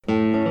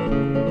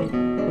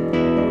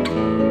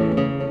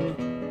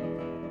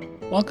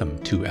Welcome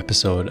to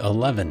episode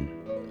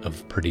 11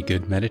 of Pretty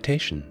Good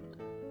Meditation.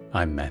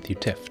 I'm Matthew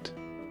Tift.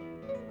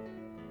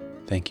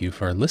 Thank you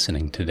for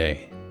listening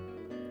today.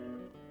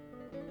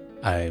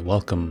 I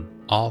welcome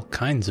all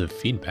kinds of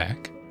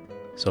feedback,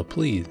 so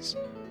please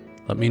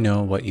let me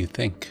know what you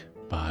think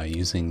by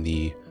using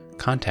the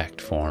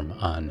contact form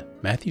on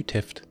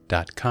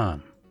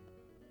matthewtift.com.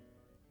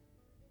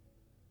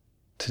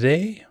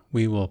 Today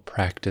we will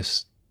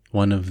practice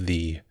one of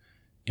the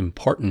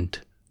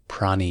important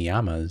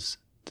pranayamas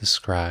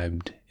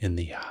described in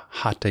the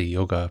Hatha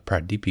Yoga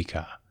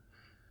Pradipika.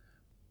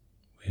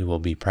 We will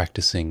be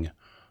practicing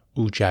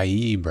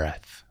Ujjayi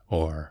breath,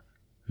 or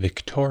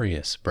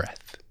victorious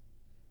breath.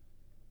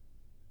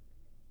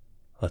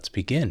 Let's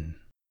begin.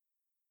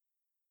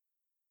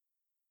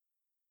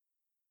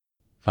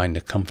 Find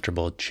a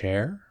comfortable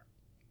chair.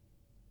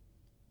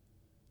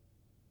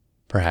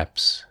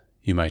 Perhaps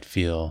you might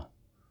feel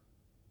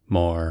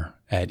more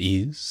at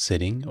ease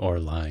sitting or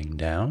lying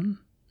down.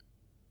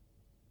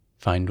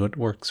 Find what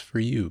works for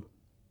you.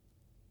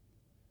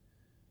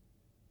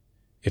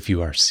 If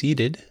you are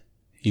seated,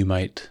 you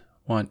might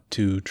want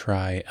to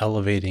try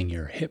elevating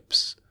your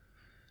hips,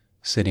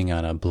 sitting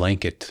on a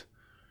blanket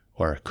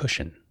or a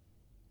cushion.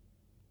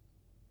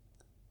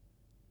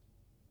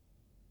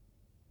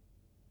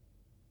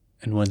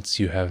 And once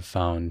you have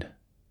found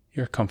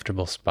your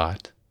comfortable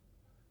spot,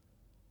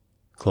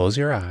 close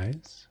your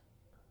eyes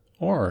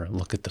or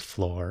look at the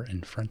floor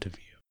in front of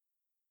you.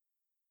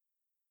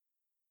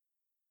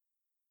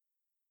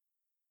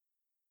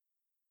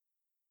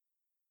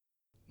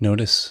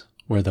 Notice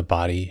where the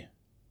body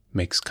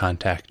makes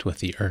contact with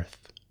the earth.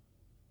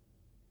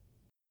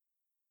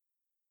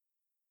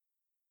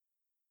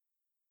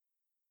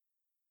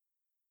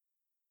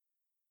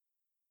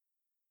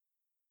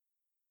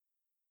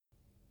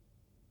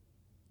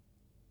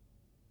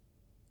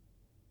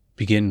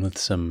 Begin with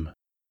some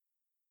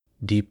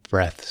deep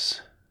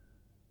breaths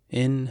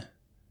in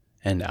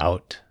and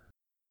out.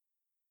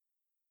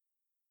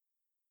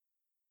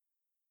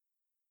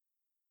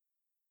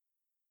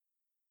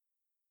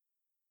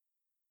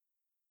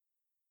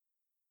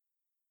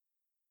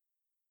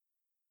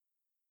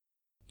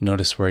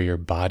 Notice where your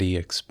body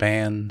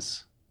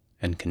expands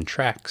and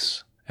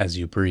contracts as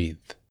you breathe.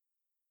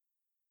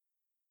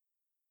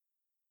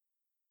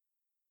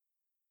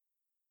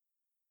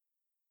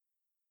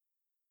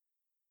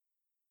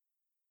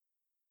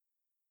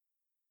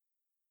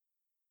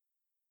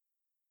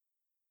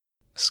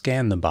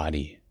 Scan the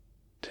body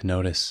to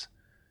notice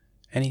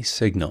any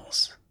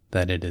signals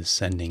that it is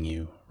sending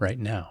you right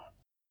now.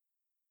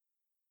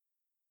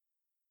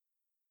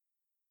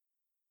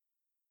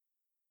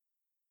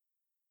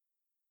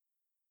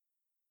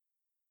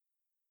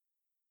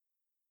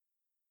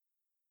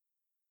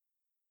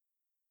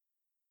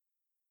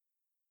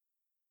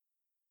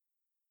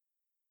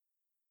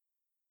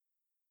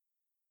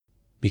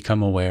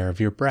 Become aware of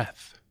your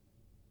breath.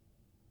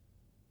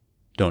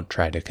 Don't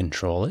try to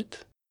control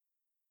it.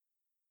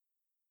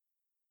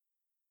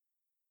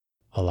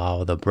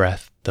 Allow the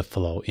breath to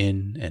flow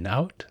in and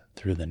out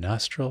through the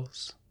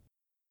nostrils.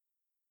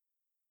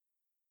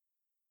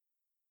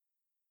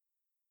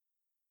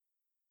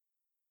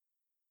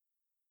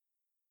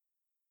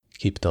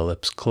 Keep the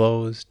lips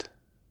closed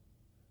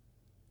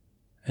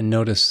and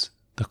notice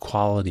the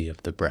quality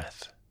of the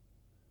breath.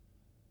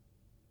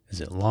 Is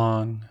it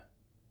long?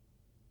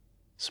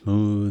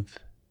 Smooth?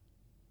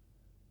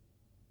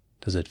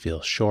 Does it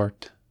feel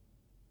short?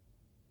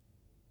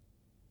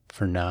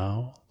 For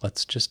now,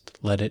 let's just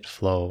let it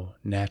flow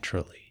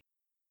naturally.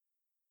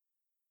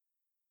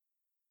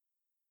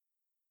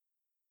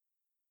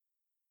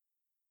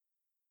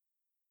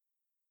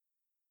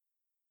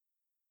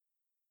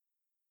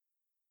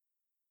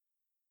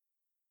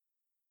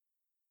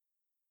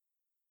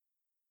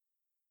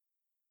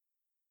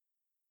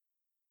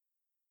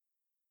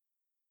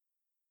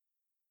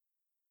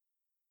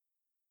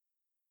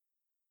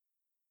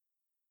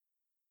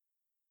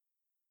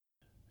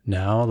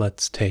 Now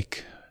let's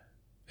take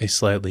a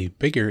slightly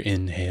bigger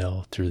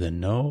inhale through the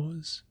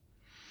nose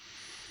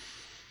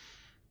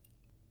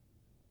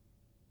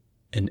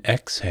and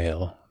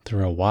exhale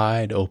through a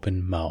wide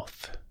open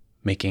mouth,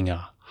 making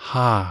a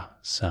ha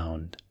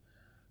sound.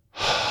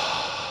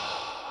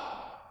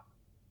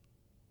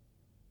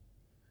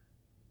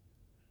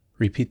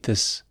 Repeat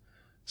this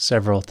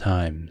several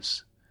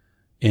times.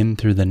 In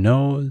through the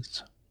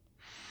nose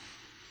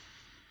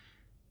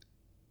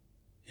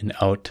and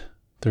out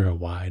through a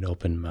wide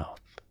open mouth.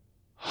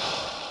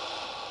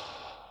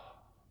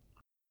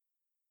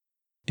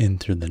 In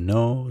through the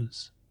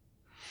nose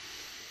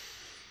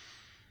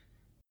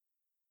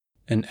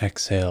and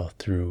exhale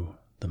through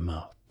the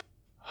mouth.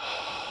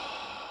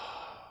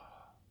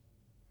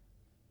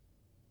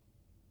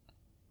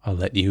 I'll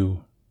let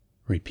you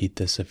repeat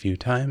this a few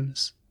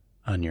times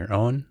on your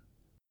own.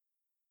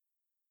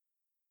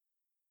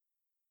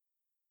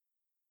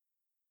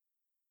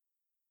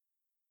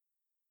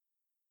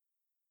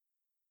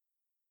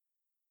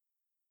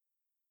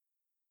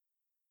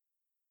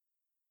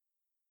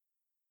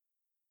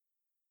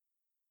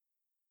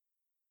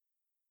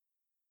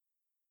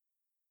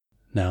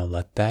 Now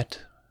let that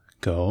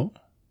go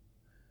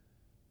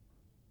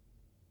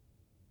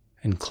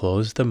and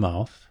close the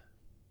mouth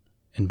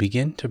and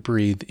begin to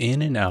breathe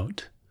in and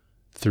out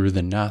through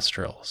the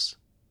nostrils,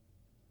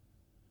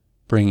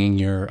 bringing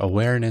your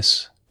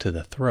awareness to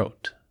the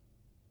throat.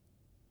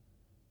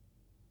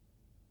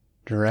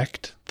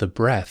 Direct the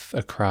breath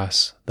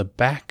across the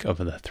back of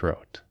the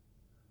throat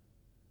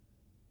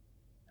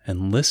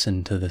and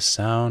listen to the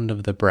sound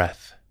of the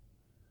breath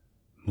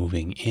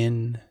moving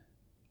in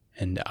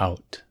and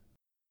out.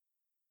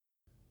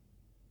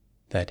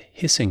 That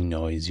hissing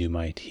noise you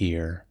might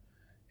hear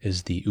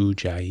is the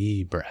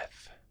Ujjayi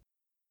breath.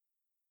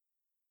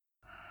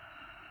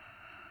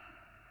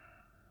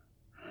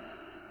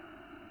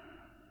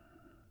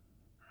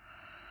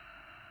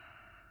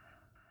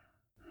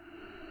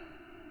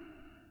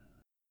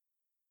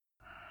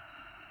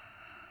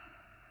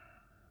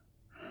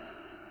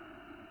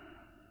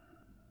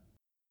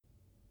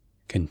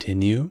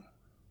 Continue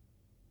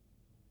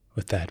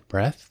with that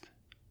breath.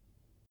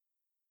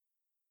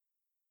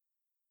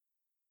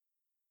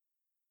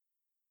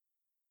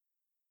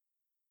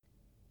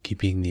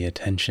 Keeping the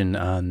attention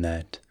on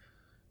that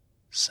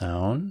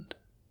sound.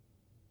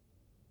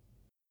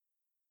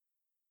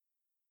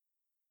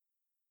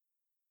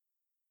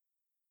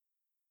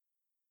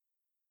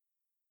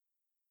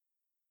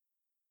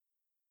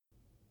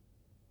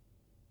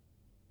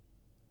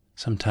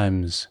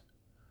 Sometimes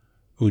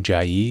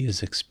Ujjayi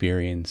is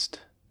experienced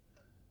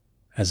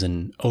as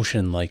an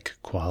ocean-like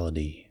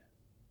quality,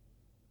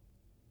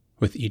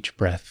 with each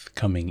breath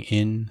coming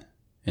in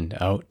and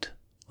out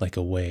like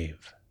a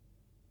wave.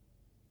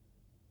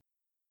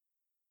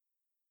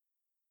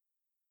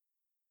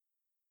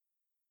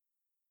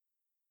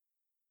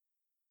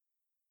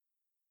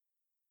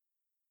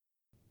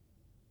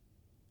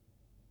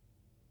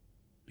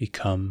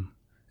 Become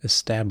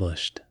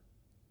established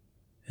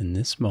in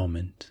this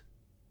moment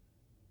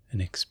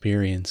and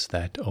experience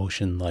that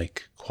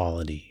ocean-like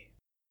quality.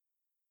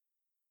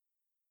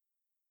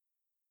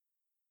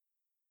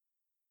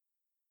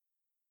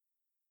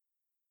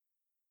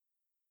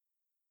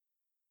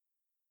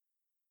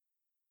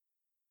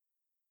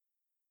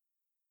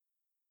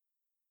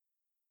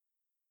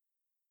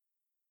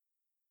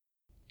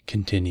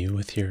 Continue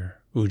with your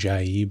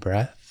Ujjayi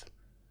breath,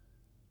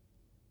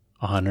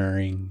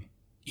 honoring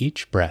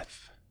each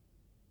breath.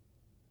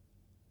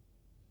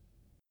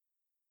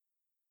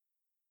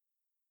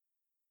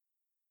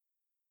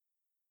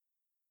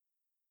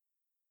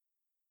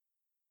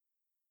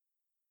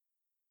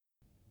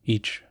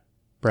 Each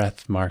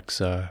breath marks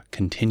a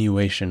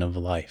continuation of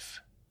life.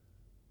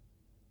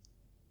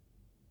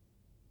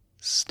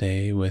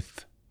 Stay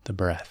with the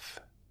breath.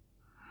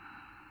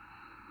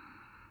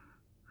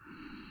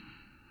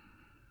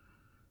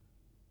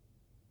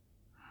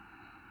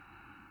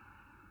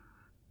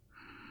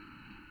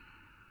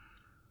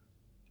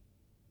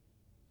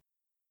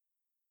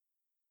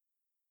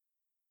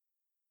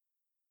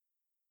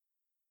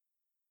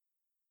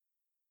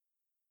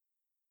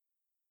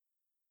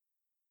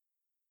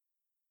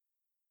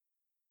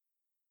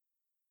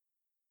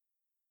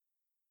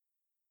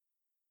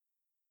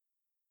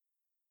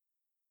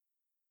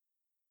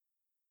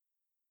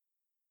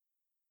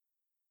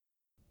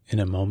 In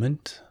a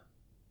moment,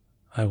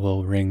 I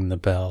will ring the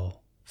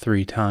bell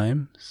 3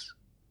 times.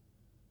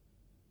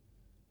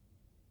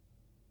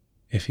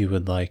 If you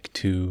would like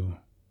to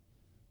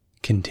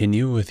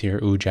continue with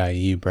your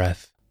Ujjayi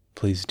breath,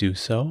 please do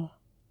so.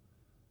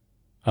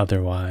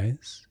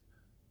 Otherwise,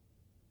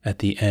 at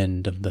the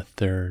end of the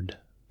 3rd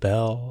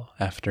bell,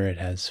 after it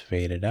has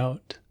faded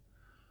out,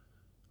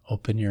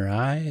 open your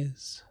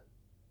eyes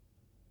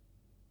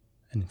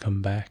and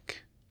come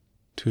back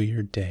to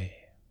your day.